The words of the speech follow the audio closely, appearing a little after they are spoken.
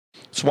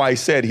That's why I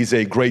said he's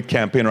a great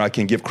campaigner. I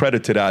can give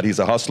credit to that. He's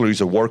a hustler. He's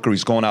a worker.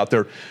 He's going out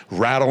there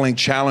rattling,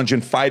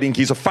 challenging, fighting.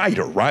 He's a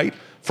fighter, right?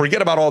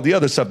 Forget about all the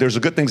other stuff. There's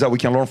good things that we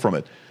can learn from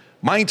it.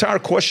 My entire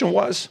question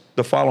was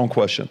the following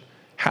question.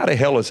 How the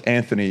hell is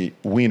Anthony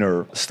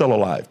Weiner still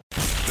alive?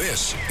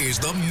 This is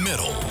The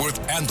Middle with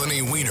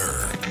Anthony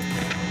Weiner.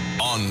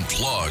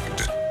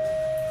 Unplugged.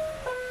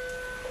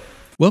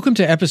 Welcome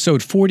to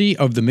episode 40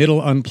 of The Middle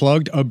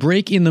Unplugged, a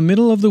break in the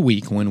middle of the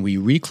week when we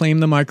reclaim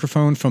the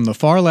microphone from the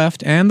far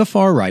left and the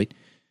far right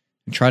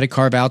and try to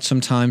carve out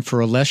some time for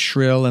a less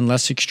shrill and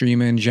less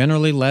extreme and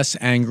generally less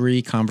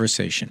angry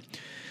conversation.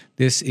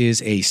 This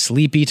is a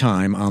sleepy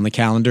time on the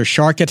calendar.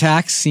 Shark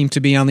attacks seem to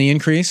be on the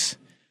increase,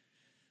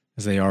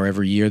 as they are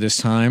every year this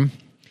time.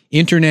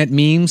 Internet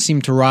memes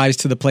seem to rise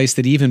to the place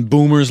that even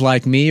boomers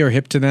like me are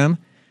hip to them.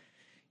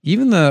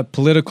 Even the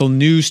political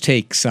news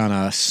takes on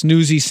a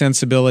snoozy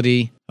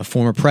sensibility. A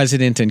former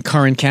president and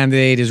current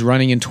candidate is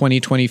running in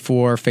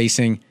 2024,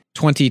 facing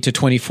 20 to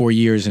 24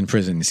 years in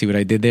prison. See what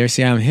I did there?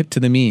 See, I'm hip to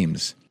the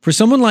memes. For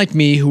someone like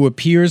me who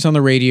appears on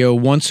the radio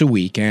once a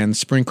week and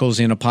sprinkles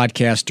in a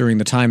podcast during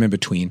the time in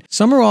between,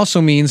 summer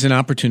also means an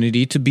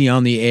opportunity to be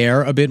on the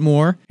air a bit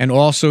more and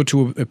also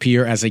to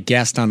appear as a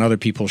guest on other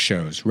people's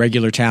shows.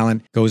 Regular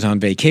talent goes on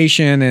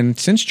vacation, and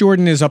since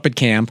Jordan is up at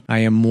camp, I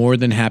am more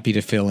than happy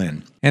to fill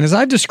in. And as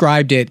I've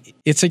described it,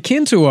 it's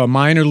akin to a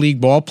minor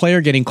league ball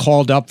player getting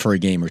called up for a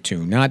game or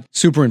two. Not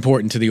super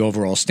important to the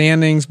overall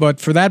standings,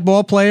 but for that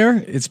ball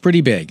player, it's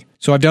pretty big.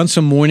 So I've done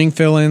some morning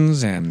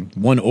fill-ins and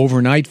one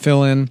overnight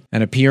fill-in,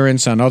 an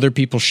appearance on other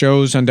people's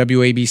shows on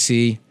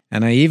WABC,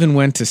 and I even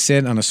went to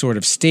sit on a sort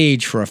of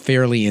stage for a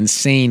fairly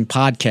insane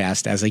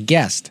podcast as a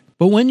guest.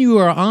 But when you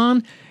are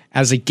on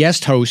as a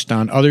guest host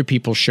on other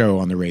people's show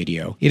on the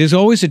radio, it is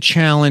always a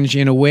challenge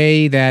in a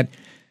way that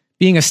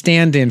being a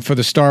stand-in for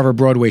the star of a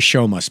Broadway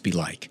show must be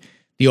like.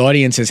 The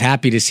audience is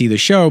happy to see the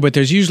show, but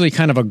there's usually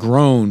kind of a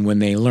groan when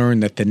they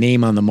learn that the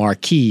name on the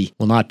marquee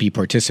will not be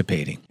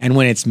participating. And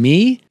when it's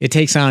me, it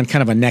takes on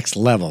kind of a next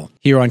level.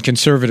 Here on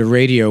conservative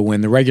radio,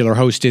 when the regular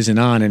host isn't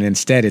on and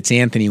instead it's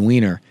Anthony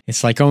Weiner,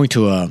 it's like going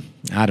to a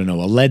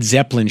Led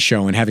Zeppelin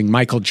show and having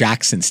Michael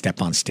Jackson step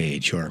on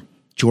stage, or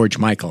George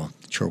Michael.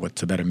 Sure,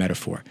 what's a better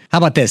metaphor? How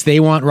about this? They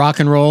want rock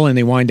and roll and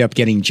they wind up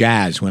getting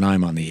jazz when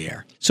I'm on the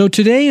air. So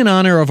today, in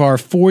honor of our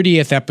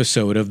 40th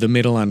episode of The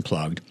Middle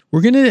Unplugged,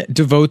 we're going to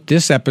devote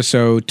this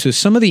episode to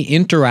some of the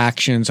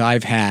interactions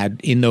I've had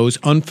in those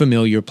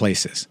unfamiliar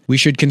places. We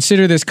should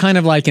consider this kind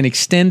of like an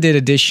extended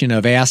edition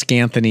of Ask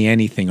Anthony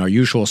Anything, our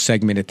usual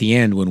segment at the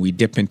end when we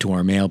dip into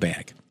our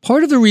mailbag.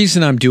 Part of the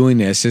reason I'm doing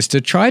this is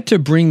to try to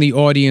bring the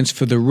audience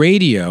for the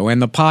radio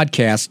and the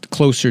podcast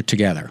closer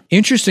together.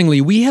 Interestingly,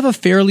 we have a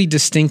fairly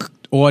distinct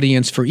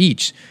audience for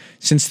each,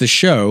 since the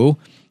show,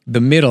 The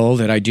Middle,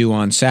 that I do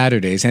on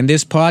Saturdays, and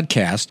this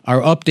podcast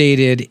are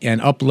updated and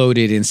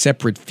uploaded in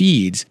separate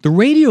feeds. The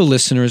radio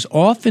listeners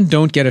often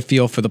don't get a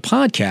feel for the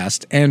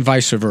podcast, and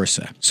vice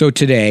versa. So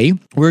today,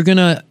 we're going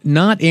to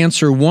not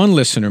answer one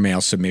listener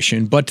mail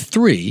submission, but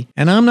 3,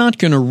 and I'm not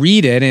going to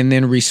read it and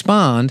then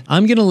respond.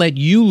 I'm going to let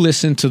you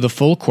listen to the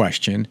full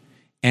question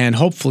and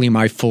hopefully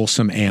my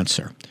fulsome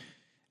answer.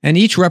 And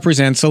each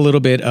represents a little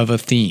bit of a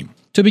theme.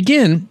 To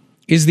begin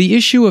is the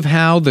issue of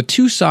how the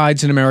two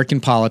sides in American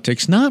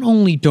politics not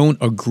only don't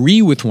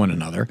agree with one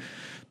another,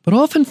 but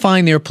often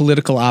find their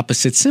political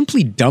opposites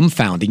simply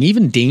dumbfounding,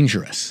 even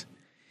dangerous.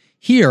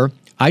 Here,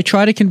 I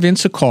try to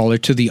convince a caller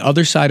to the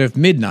other side of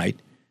midnight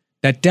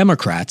that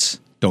Democrats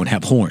don't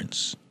have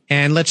horns.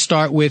 And let's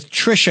start with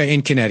Tricia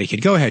in Connecticut.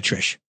 Go ahead,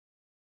 Trish.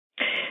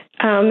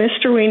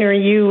 Mr. Weiner,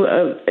 you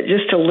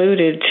just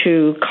alluded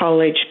to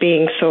college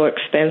being so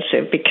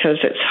expensive because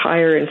it's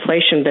higher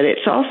inflation, but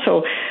it's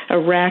also a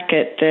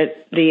racket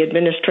that the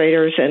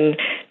administrators and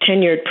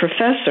tenured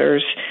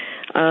professors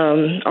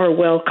are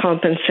well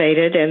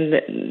compensated, and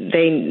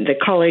the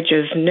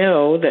colleges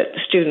know that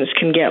students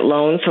can get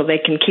loans, so they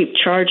can keep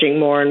charging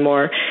more and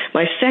more.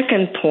 My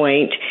second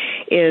point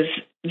is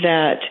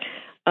that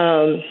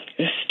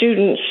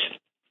students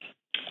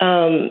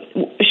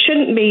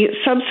shouldn't be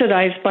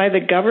subsidized by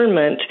the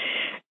government.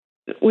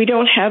 We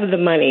don't have the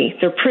money.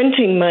 They're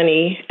printing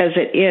money as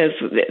it is.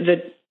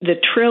 The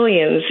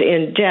trillions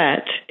in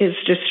debt is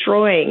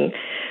destroying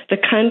the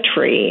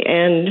country,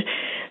 and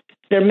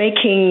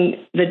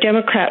the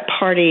Democrat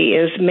Party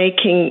is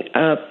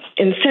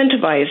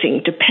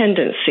incentivizing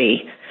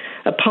dependency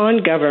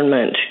upon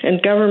government,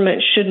 and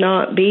government should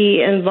not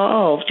be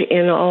involved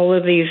in all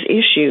of these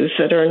issues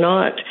that are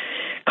not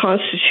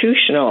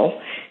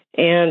constitutional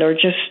and are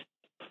just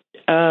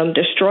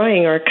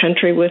destroying our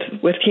country with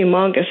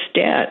humongous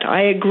debt.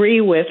 I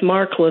agree with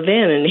Mark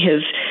Levin in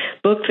his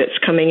book that's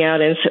coming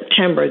out in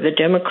September, The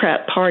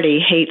Democrat Party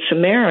Hates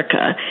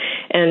America,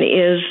 and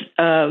is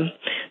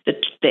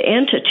the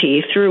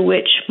entity through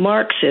which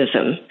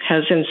Marxism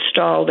has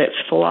installed its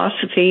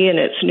philosophy and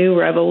its new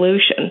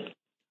revolution.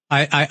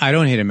 I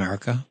don't hate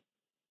America.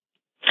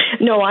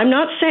 No, I'm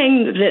not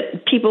saying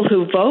that people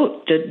who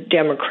vote the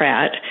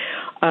Democrat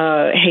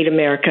hate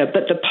America.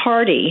 But the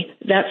party,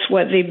 that's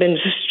what they've been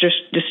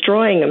just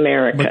destroying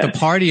America. But the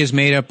party is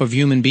made up of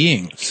human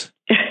beings.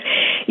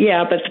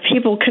 Yeah, but the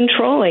people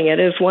controlling it,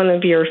 as one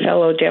of your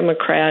fellow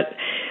Democrat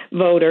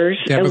voters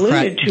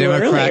alluded to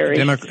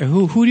earlier.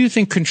 Who do you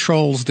think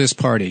controls this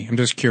party? I'm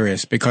just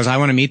curious, because I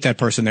want to meet that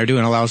person. They're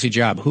doing a lousy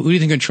job. Who do you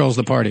think controls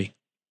the party?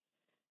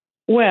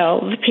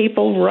 Well, the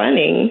people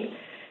running,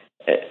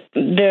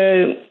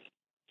 the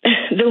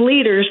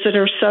leaders that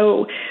are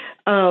so,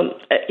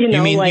 you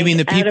mean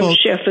the people? Adam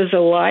Schiff is a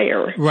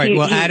liar. Right.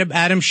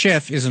 Adam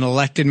Schiff is an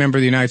elected member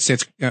of the United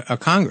States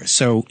Congress.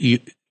 So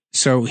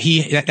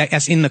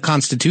that's in the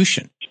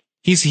Constitution.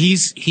 He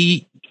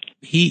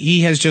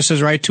has just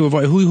his right to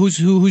avoid.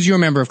 Who's your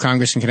member of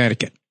Congress in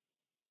Connecticut?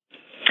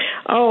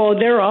 Oh,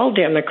 they're all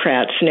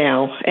Democrats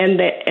now,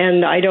 and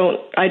I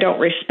don't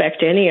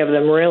respect any of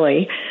them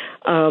really.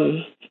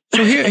 So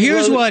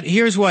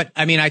here's what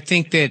I mean. I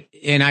think that,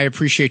 and I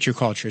appreciate your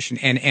call, Trish,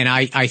 and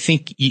I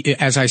think,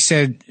 as I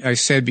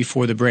said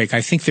before the break,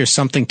 I think there's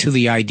something to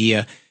the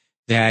idea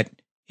that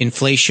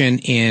inflation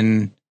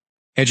in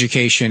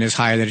education is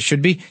higher than it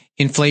should be.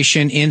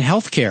 Inflation in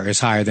healthcare is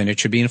higher than it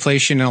should be.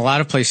 Inflation in a lot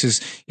of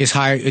places is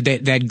higher.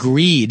 That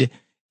greed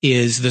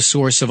is the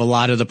source of a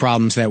lot of the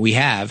problems that we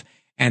have.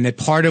 And that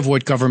part of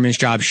what government's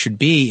job should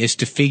be is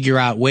to figure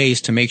out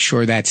ways to make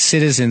sure that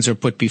citizens are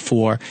put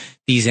before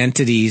these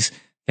entities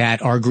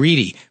that are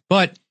greedy.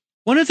 But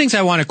one of the things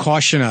I want to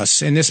caution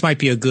us, and this might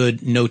be a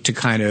good note to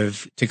kind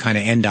of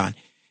end on,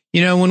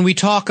 when we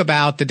talk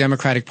about the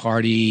Democratic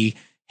Party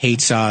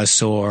hates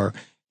us, or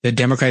the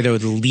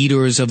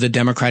leaders of the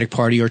Democratic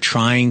Party are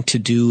trying to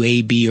do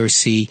A, B, or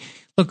C.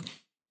 Look,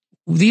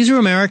 these are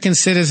American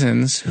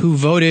citizens who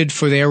voted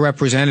for their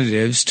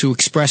representatives to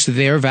express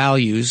their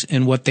values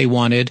and what they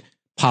wanted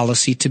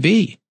policy to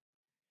be.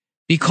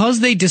 Because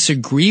they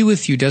disagree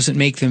with you doesn't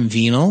make them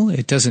venal.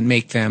 It doesn't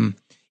make them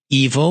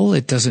evil.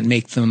 It doesn't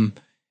make them,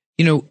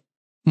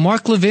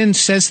 Mark Levin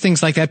says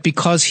things like that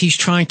because he's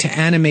trying to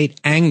animate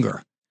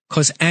anger,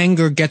 because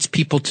anger gets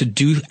people to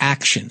do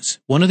actions.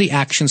 One of the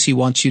actions he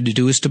wants you to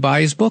do is to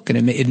buy his book,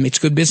 and it's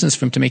good business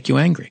for him to make you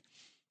angry.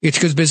 It's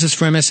good business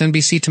for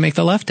MSNBC to make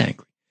the left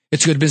angry.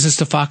 It's good business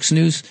to Fox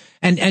News,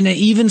 and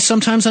even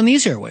sometimes on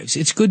these airwaves.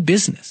 It's good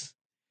business.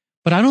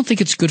 But I don't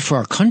think it's good for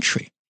our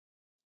country.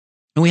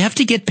 And we have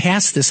to get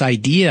past this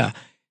idea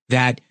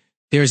that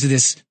there's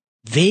this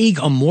vague,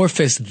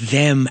 amorphous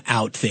them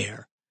out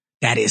there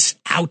that is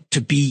out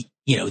to be,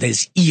 that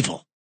is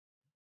evil.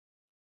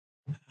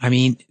 I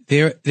mean,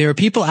 there are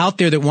people out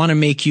there that want to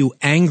make you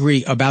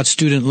angry about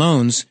student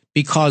loans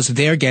because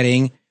they're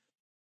getting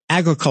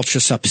agriculture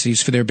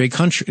subsidies for their big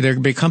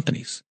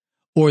companies,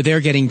 or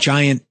they're getting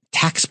giant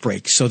tax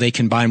breaks so they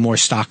can buy more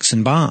stocks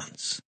and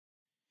bonds.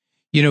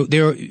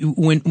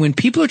 When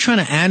people are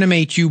trying to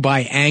animate you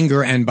by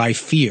anger and by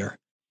fear,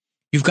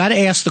 you've got to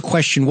ask the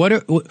question: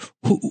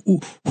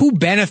 who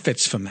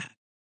benefits from that?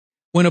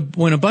 When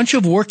a bunch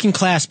of working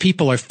class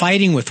people are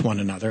fighting with one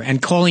another and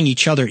calling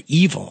each other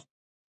evil,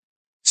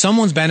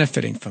 someone's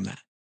benefiting from that.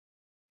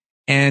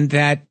 And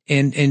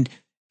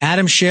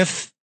Adam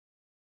Schiff,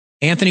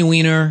 Anthony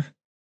Weiner,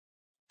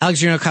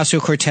 Alexandria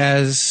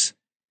Ocasio-Cortez,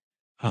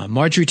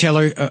 Marjorie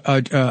Taylor, I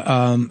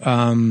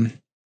don't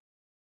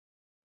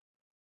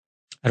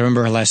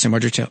remember her last name,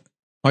 Marjorie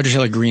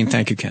Taylor Greene.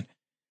 Thank you, Ken.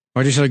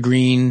 Marjorie Taylor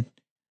Greene,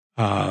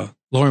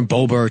 Lauren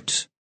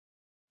Boebert,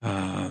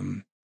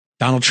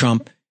 Donald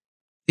Trump.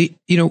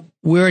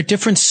 We're at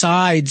different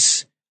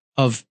sides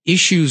of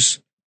issues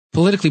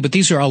politically, but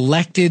these are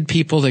elected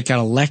people that got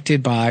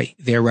elected by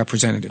their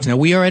representatives. Now,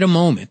 we are at a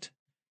moment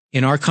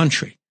in our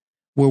country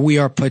where we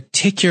are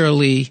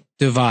particularly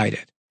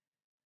divided,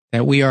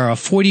 that we are a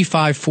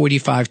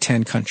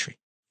 45-10 country.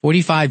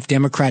 45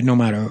 Democrat, no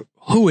matter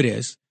who it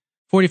is.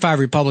 45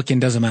 Republican,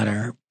 doesn't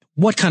matter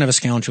what kind of a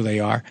scoundrel they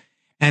are.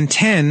 And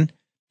 10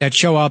 that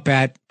show up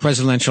at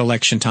presidential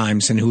election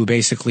times and who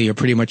basically are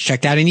pretty much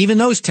checked out. And even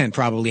those 10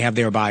 probably have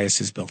their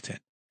biases built in.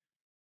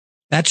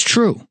 That's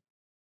true.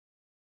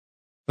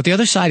 But the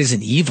other side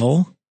isn't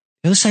evil.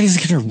 The other side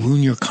isn't going to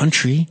ruin your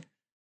country.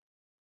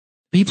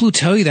 People who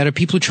tell you that are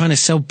people who are trying to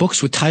sell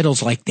books with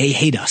titles like "They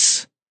Hate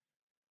Us."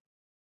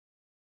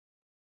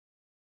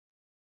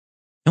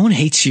 No one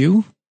hates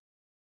you.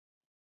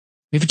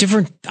 We have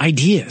different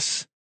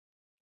ideas.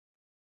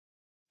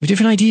 We're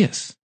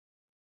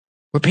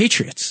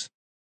patriots.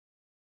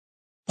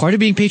 Part of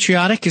being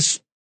patriotic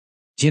is,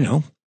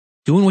 doing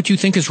what you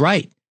think is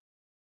right.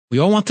 We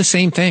all want the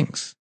same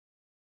things.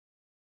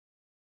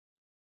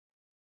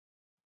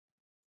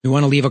 We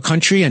want to leave a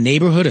country, a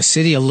neighborhood, a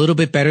city a little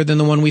bit better than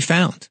the one we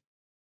found.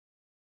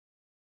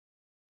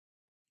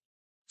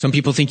 Some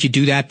people think you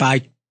do that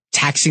by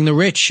taxing the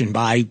rich and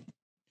by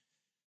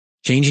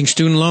changing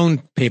student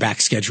loan payback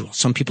schedule.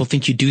 Some people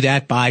think you do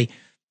that by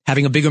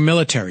having a bigger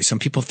military. Some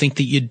people think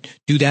that you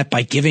do that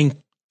by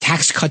giving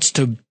tax cuts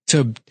to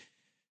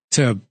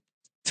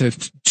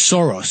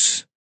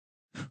Soros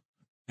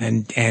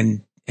and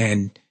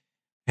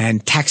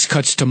tax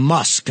cuts to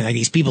Musk, and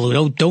these people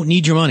who don't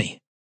need your money.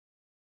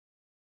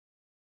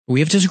 We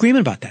have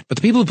disagreement about that. But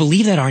the people who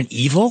believe that aren't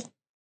evil,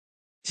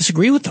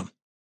 disagree with them.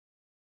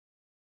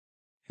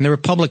 And the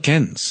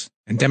Republicans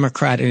and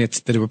Democrat, and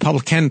it's the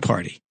Republican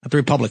Party, not the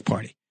Republic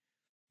Party,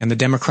 and the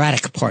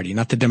Democratic Party,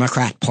 not the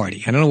Democrat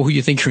Party. I don't know who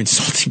you think you're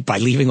insulting by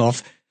leaving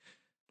off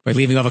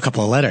a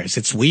couple of letters.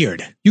 It's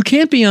weird. You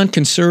can't be on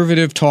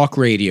conservative talk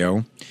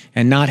radio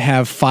and not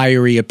have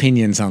fiery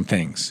opinions on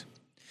things.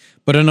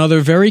 But another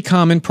very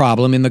common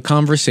problem in the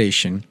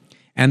conversation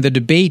and the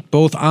debate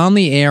both on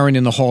the air and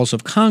in the halls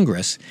of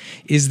Congress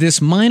is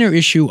this minor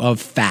issue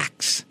of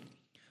facts.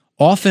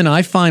 Often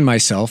I find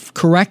myself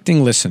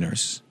correcting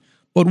listeners,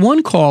 but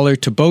one caller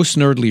to Bo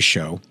Snerdley's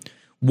show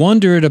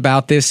wondered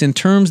about this in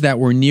terms that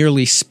were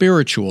nearly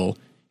spiritual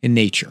in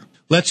nature.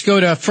 Let's go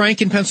to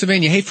Frank in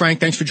Pennsylvania. Hey, Frank,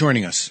 thanks for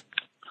joining us.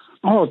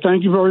 Oh,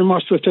 thank you very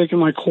much for taking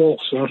my call,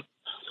 sir.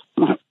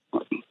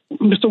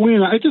 Mr.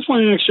 Weiner, I just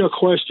want to ask you a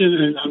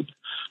question,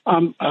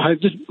 and I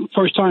just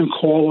first-time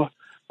caller.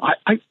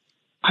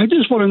 I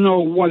just want to know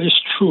what is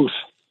truth.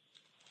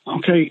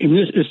 Okay, in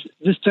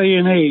this day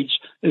and age,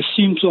 it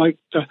seems like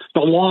the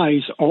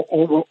lies are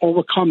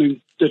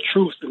overcoming the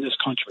truth in this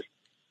country.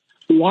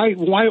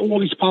 Why all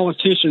these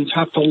politicians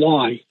have to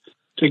lie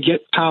to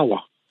get power?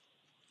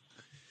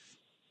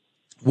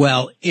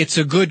 Well, it's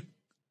a good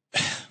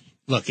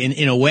look.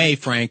 In a way,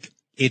 Frank,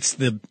 it's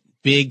the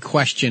big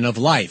question of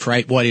life,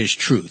 right? What is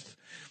truth?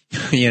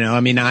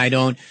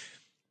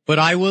 But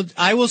I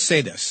will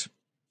say this.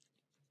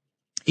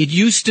 It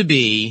used to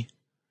be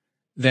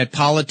that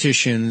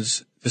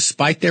politicians,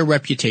 despite their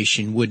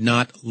reputation, would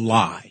not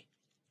lie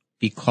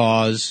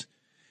because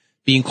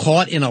being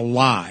caught in a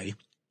lie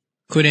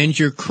could end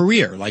your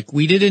career.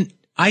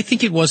 I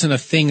think it wasn't a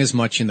thing as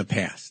much in the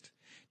past.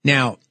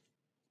 Now,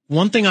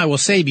 one thing I will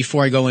say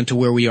before I go into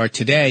where we are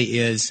today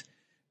is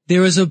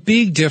there is a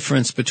big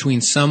difference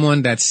between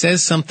someone that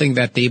says something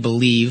that they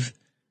believe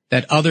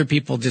that other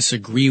people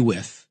disagree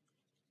with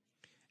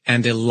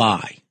and a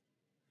lie.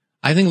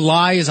 I think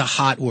lie is a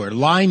hot word.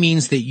 Lie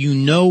means that you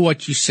know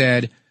what you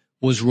said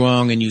was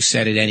wrong and you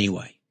said it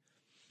anyway.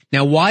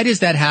 Now, why does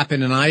that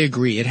happen? And I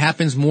agree. It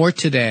happens more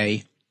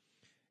today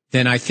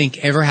than I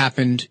think ever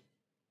happened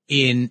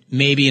in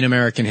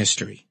American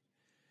history.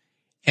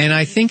 And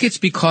I think it's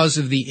because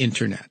of the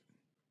internet.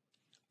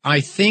 I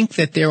think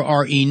that there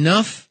are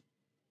enough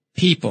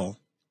people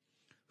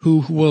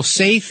who will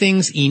say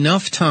things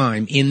enough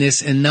time in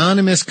this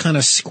anonymous kind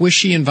of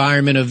squishy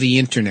environment of the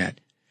internet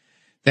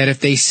that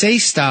if they say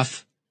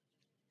stuff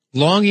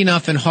long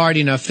enough and hard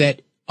enough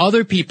that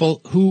other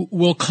people who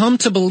will come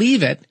to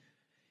believe it,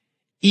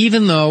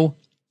 even though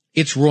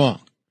it's wrong.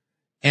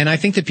 And I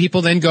think that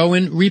people then go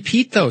and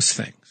repeat those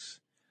things.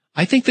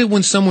 I think that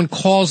when someone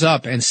calls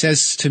up and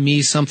says to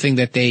me something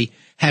that they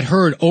had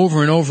heard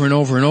over and over and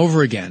over and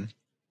over again,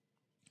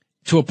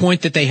 to a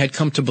point that they had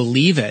come to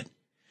believe it,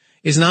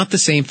 is not the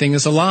same thing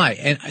as a lie.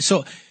 And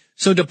so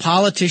do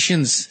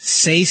politicians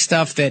say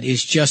stuff that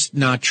is just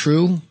not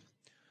true?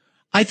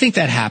 I think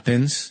that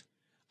happens.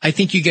 I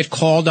think you get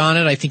called on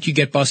it. I think you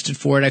get busted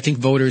for it. I think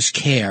voters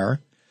care.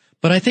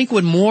 But I think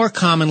what more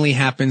commonly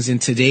happens in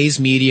today's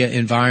media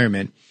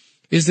environment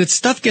is that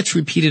stuff gets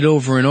repeated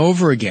over and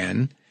over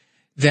again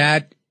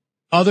that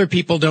other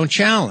people don't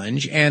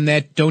challenge and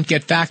that don't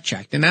get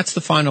fact-checked. And that's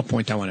the final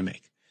point I want to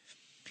make,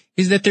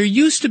 is that there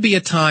used to be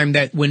a time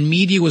that when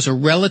media was a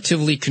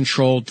relatively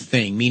controlled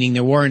thing, meaning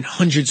there weren't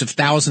hundreds of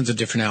thousands of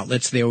different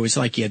outlets. There was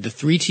you had the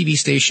 3 TV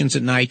stations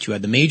at night. You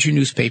had the major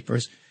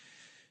newspapers.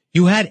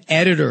 You had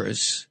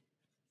editors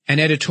and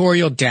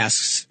editorial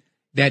desks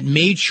that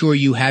made sure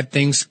you had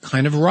things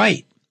kind of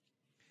right,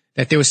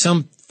 that there was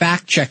some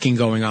fact-checking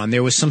going on.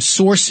 There was some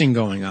sourcing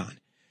going on.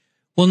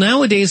 Well,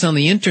 nowadays on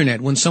the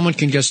internet, when someone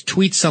can just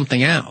tweet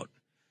something out,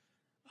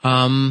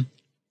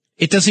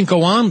 it doesn't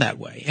go on that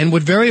way. And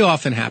what very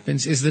often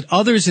happens is that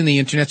others in the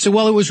internet say,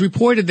 well, it was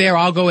reported there,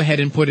 I'll go ahead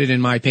and put it in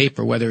my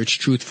paper, whether it's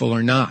truthful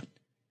or not.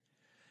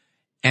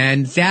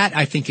 And that,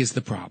 I think, is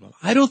the problem.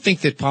 I don't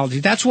think that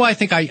politics, that's why I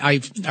think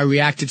I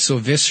reacted so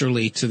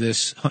viscerally to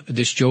this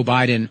Joe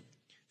Biden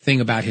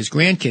thing about his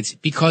grandkids,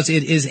 because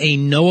it is a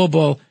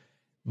knowable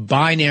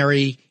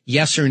binary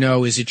yes or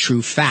no, is it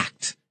true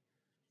fact.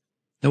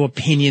 No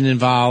opinion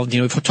involved.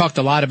 We've talked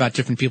a lot about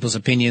different people's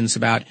opinions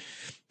about,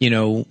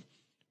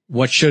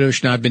 what should or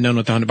should not have been done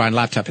with the Hunter Biden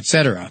laptop,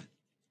 etc.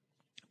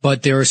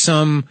 But there are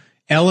some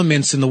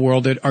elements in the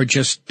world that are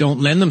just don't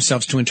lend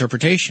themselves to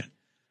interpretation.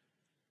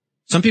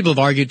 Some people have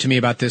argued to me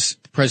about this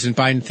President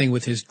Biden thing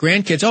with his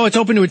grandkids. Oh, it's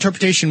open to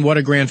interpretation what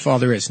a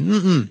grandfather is.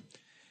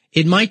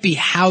 It might be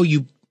how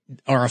you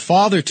are a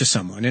father to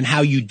someone and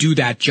how you do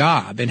that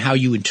job and how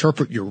you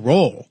interpret your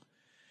role.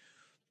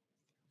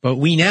 But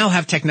we now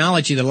have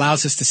technology that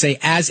allows us to say,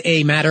 as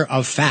a matter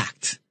of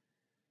fact,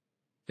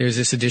 there's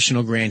this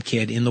additional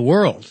grandkid in the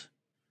world.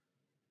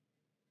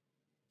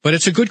 But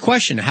it's a good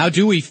question. How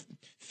do we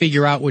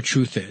figure out what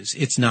truth is?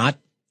 It's not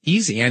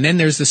easy. And then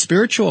there's the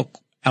spiritual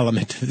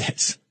element of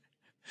this.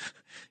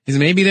 Is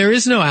maybe there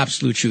is no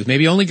absolute truth.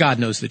 Maybe only God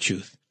knows the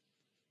truth.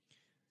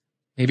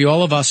 Maybe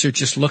all of us are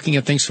just looking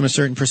at things from a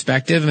certain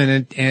perspective,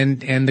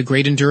 and the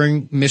great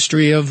enduring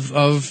mystery of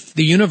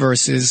the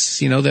universe is,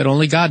 that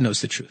only God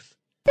knows the truth.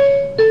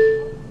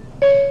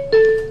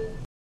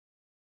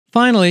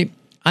 Finally,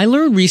 I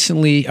learned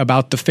recently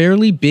about the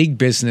fairly big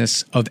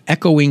business of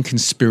echoing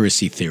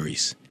conspiracy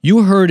theories.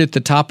 You heard at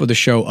the top of the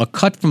show a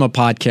cut from a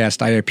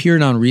podcast I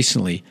appeared on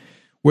recently,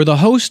 where the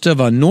host of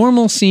a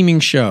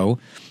normal-seeming show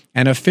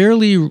and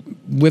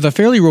with a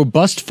fairly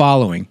robust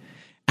following,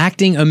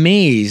 acting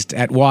amazed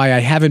at why I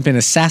haven't been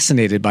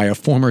assassinated by a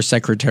former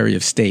Secretary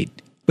of State.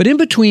 But in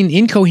between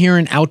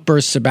incoherent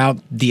outbursts about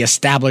the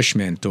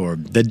establishment or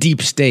the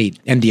deep state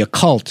and the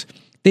occult,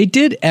 they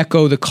did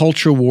echo the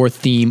culture war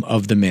theme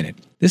of the minute.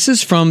 This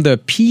is from the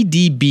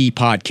PDB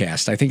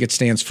podcast. I think it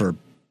stands for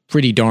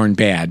pretty darn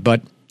bad,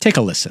 but take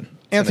a listen.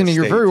 Anthony,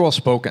 you're very well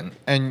spoken,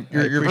 and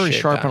you're very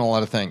sharp on a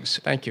lot of things.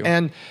 Thank you.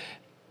 And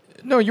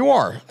no, you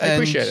are. I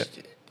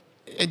appreciate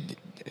it.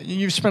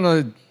 You've spent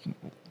a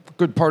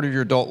good part of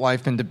your adult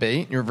life in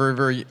debate. You're very,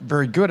 very,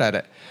 very good at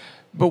it.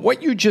 But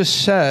what you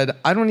just said,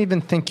 I don't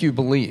even think you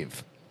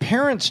believe.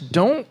 Parents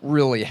don't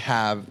really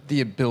have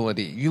the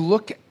ability. You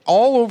look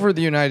all over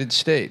the United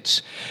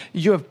States.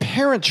 You have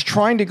parents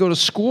trying to go to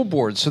school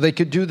boards so they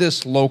could do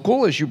this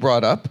local, as you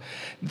brought up.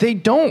 They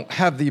don't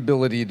have the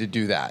ability to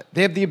do that.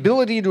 They have the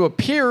ability to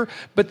appear,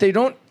 but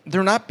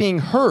they're not being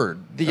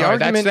heard. The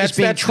argument is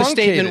being truncated.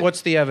 The statement.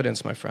 What's the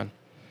evidence, my friend?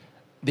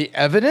 The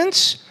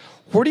evidence?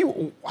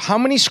 How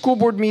many school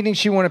board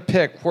meetings do you want to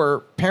pick where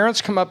parents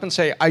come up and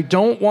say, I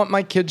don't want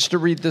my kids to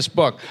read this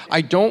book.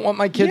 I don't want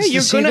my kids to see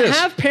this. You're going to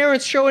have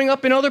parents showing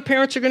up, and other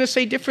parents are going to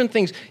say different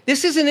things.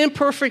 This is an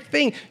imperfect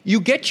thing.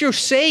 You get your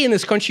say in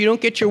this country. You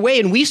don't get your way.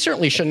 And we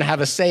certainly shouldn't have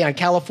a say on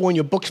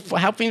California books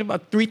happening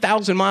about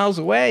 3,000 miles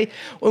away.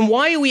 And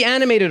why are we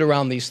animated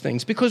around these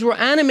things? Because we're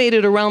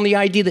animated around the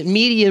idea that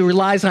media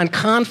relies on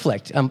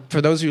conflict. For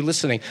those of you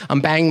listening,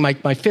 I'm banging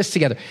my fists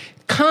together.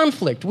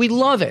 Conflict. We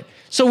love it.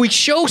 So we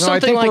show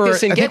something like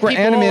this and get people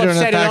all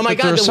upset. And, oh my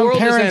God, the world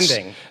is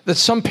ending. That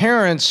some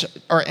parents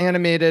are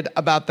animated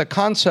about the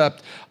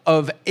concept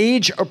of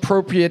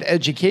age-appropriate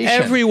education.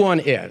 Everyone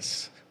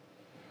is.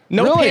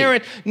 No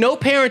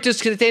parent is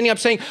standing up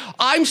saying,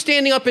 I'm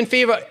standing up in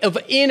favor of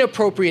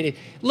inappropriate.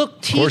 Look,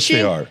 teaching. Of course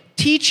they are.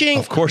 Teaching.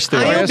 Of course they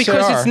are. I know, yes,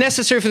 because it's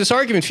necessary for this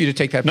argument for you to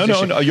take that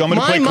position. No. You want me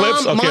to play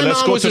clips? Okay,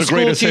 let's go to the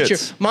greatest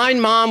hits. My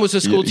mom was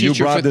a school teacher. You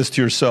brought this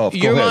to yourself.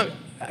 Go ahead.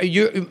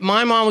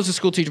 My mom was a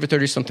school teacher for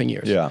 30-something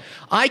years. Yeah.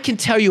 I can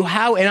tell you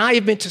how, and I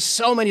have been to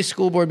so many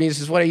school board meetings.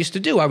 This is what I used to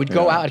do. I would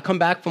go out, I'd come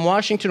back from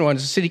Washington or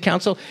as a city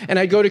council, and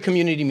I'd go to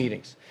community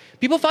meetings.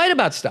 People fight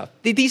about stuff.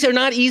 These are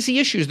not easy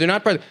issues. They're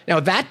not.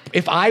 Now,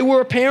 if I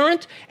were a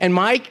parent and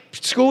my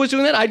school was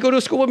doing that, I'd go to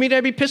a school board meeting,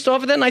 I'd be pissed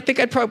off at that, and I think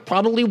I'd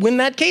probably win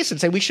that case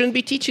and say we shouldn't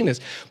be teaching this.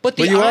 But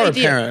you are a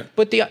parent.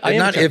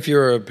 Not if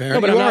you're a parent.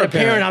 No, but I'm not a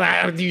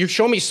parent. You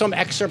show me some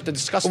excerpt that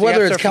discusses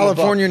whether it's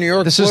California, New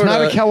York, this is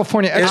not a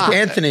California excerpt.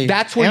 Anthony.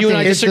 That's where you and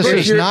I disagree.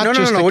 This is not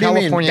just a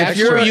California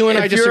excerpt. If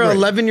your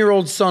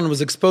 11-year-old son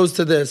was exposed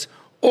to this,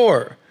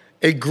 or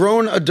a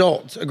grown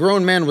adult, a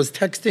grown man was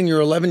texting your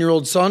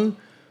 11-year-old son,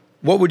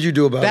 what would you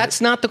do about it? That's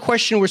not the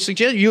question we're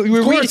suggesting.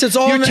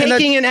 You're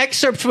taking an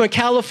excerpt from a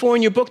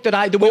California book that we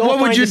all find disgusting.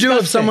 What would you do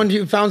if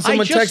you found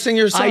someone texting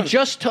your son?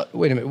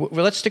 Wait a minute.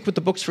 Well, let's stick with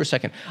the books for a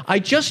second. I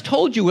just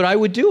told you what I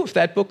would do if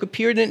that book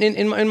appeared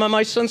in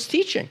my son's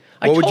teaching.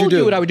 I told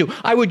you what I would do.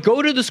 I would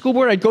go to the school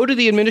board. I'd go to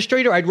the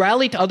administrator. I'd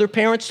rally to other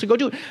parents to go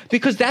do it.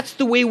 Because that's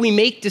the way we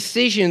make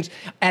decisions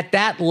at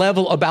that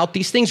level about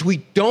these things. We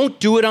don't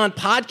do it on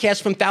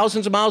podcasts from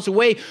thousands of miles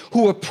away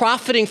who are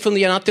profiting from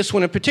not this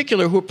one in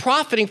particular, who are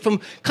profiting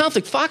from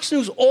conflict. Fox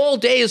News all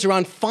day is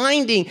around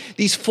finding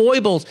these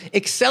foibles,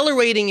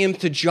 accelerating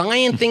into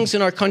giant things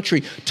in our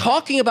country,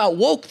 talking about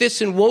woke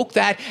this and woke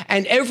that,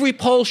 and every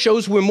poll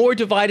shows we're more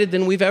divided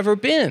than we've ever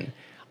been.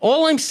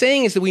 All I'm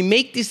saying is that we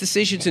make these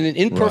decisions in an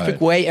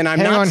imperfect way, and I'm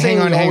not saying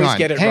we always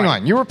get it right. Hang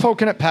on. You were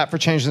poking at Pat for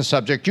changing the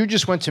subject. You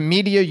just went to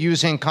media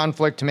using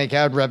conflict to make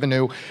ad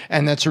revenue,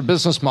 and that's your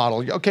business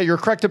model. Okay, you're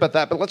correct about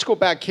that, but let's go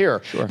back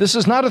here. Sure. This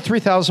is not a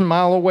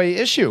 3,000-mile away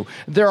issue.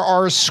 There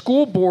are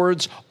school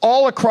boards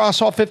all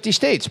across all 50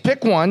 states.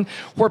 Pick one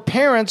where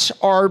parents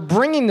are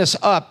bringing this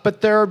up, but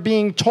they're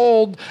being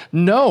told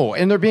no,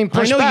 and they're being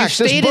pushed back.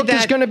 This book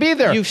is going to be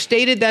there. You've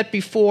stated that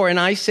before, and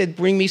I said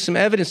bring me some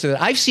evidence of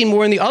that. I've seen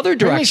more in the other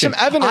direction. Some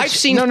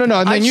evidence. No.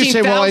 And then you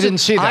say, well, I didn't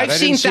see that. I've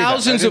seen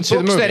thousands of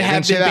books that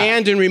have been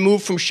banned and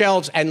removed from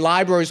shelves and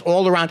libraries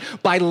all around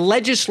by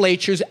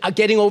legislatures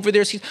getting over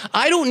their seats.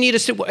 I don't need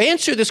to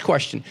answer this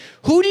question.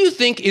 Who do you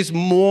think is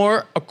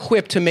more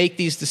equipped to make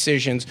these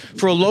decisions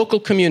for a local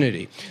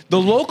community?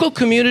 The local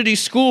community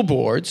school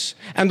boards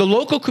and the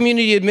local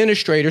community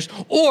administrators,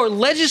 or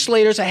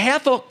legislators a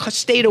half a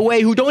state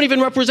away who don't even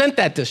represent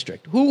that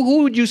district?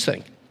 Who would you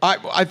think?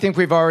 I think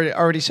we've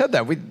already said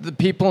that. The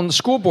people in the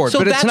school board, So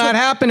but it's that's not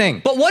happening.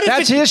 But what if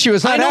that's the issue?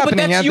 It's not I know, happening.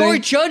 but that's Anthony. your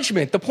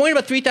judgment. The point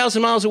about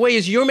 3,000 miles away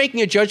is you're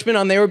making a judgment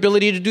on their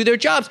ability to do their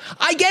jobs.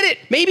 I get it.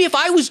 Maybe if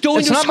I was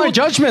doing It's not my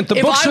judgment. The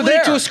books are If I went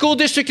there. to a school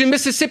district in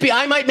Mississippi,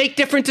 I might make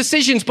different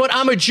decisions. But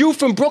I'm a Jew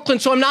from Brooklyn,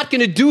 so I'm not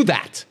going to do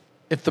that.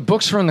 If the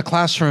books are in the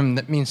classroom,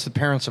 that means the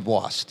parents have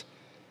lost,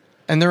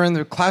 and they're in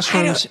the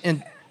classrooms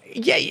in.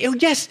 Yeah,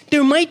 yes,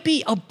 there might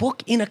be a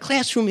book in a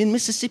classroom in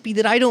Mississippi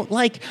that I don't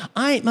like.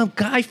 I'm a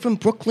guy from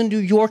Brooklyn, New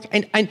York,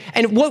 and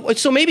what?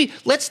 So maybe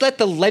let's let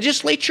the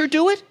legislature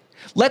do it.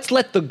 Let's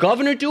let the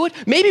governor do it.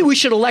 Maybe we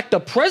should elect a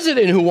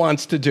president who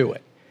wants to do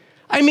it.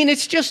 I mean,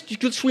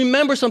 let's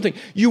remember something.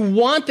 You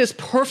want this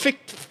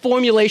perfect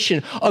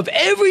formulation of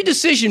every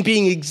decision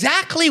being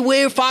exactly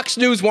where Fox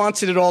News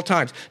wants it at all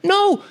times.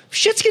 No,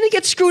 shit's going to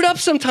get screwed up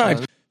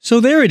sometimes. So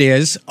there it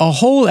is, a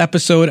whole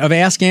episode of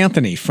Ask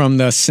Anthony, from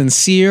the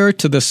sincere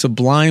to the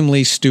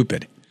sublimely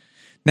stupid.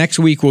 Next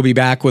week, we'll be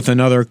back with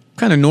another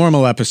kind of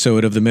normal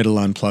episode of the Middle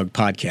Unplugged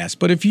podcast.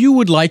 But if you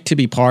would like to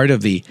be part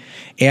of the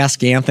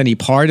Ask Anthony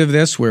part of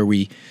this, where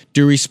we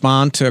do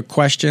respond to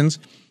questions,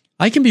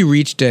 I can be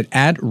reached at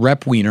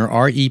 @RepWiener,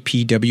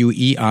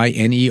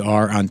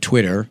 REPWEINER on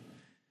Twitter,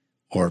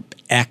 or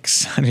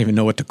X. I don't even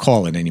know what to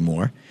call it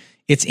anymore.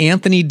 It's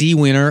Anthony D.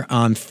 Weiner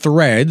on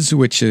Threads,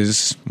 which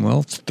is,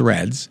 well, it's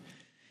Threads.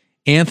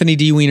 Anthony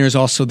D. Weiner is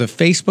also the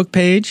Facebook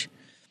page.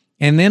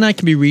 And then I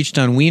can be reached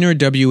on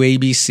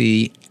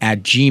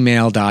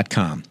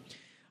wienerwabc@gmail.com.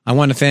 I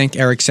want to thank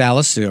Eric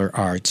Salas,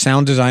 our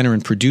sound designer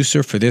and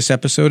producer, for this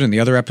episode and the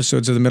other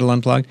episodes of The Middle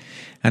Unplugged.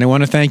 And I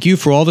want to thank you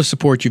for all the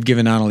support you've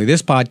given not only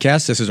this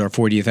podcast, this is our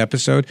 40th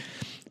episode,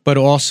 but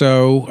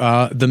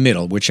also The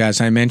Middle, which,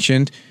 as I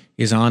mentioned,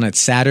 is on at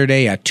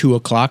Saturday at 2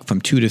 o'clock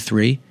from 2 to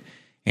 3.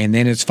 And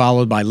then it's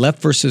followed by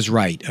Left versus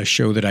Right, a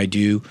show that I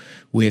do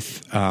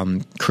with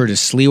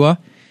Curtis Sliwa.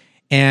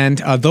 And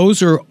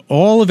those are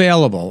all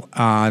available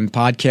on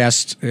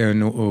podcasts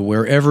and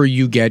wherever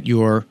you get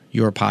your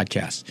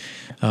podcasts.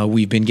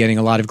 We've been getting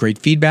a lot of great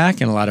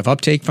feedback and a lot of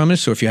uptake from it.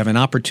 So if you have an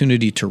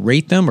opportunity to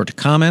rate them or to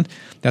comment,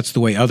 that's the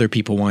way other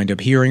people wind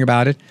up hearing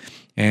about it.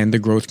 And the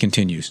growth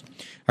continues.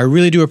 I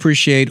really do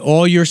appreciate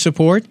all your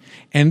support.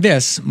 And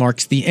this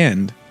marks the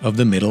end of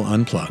The Middle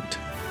Unplugged.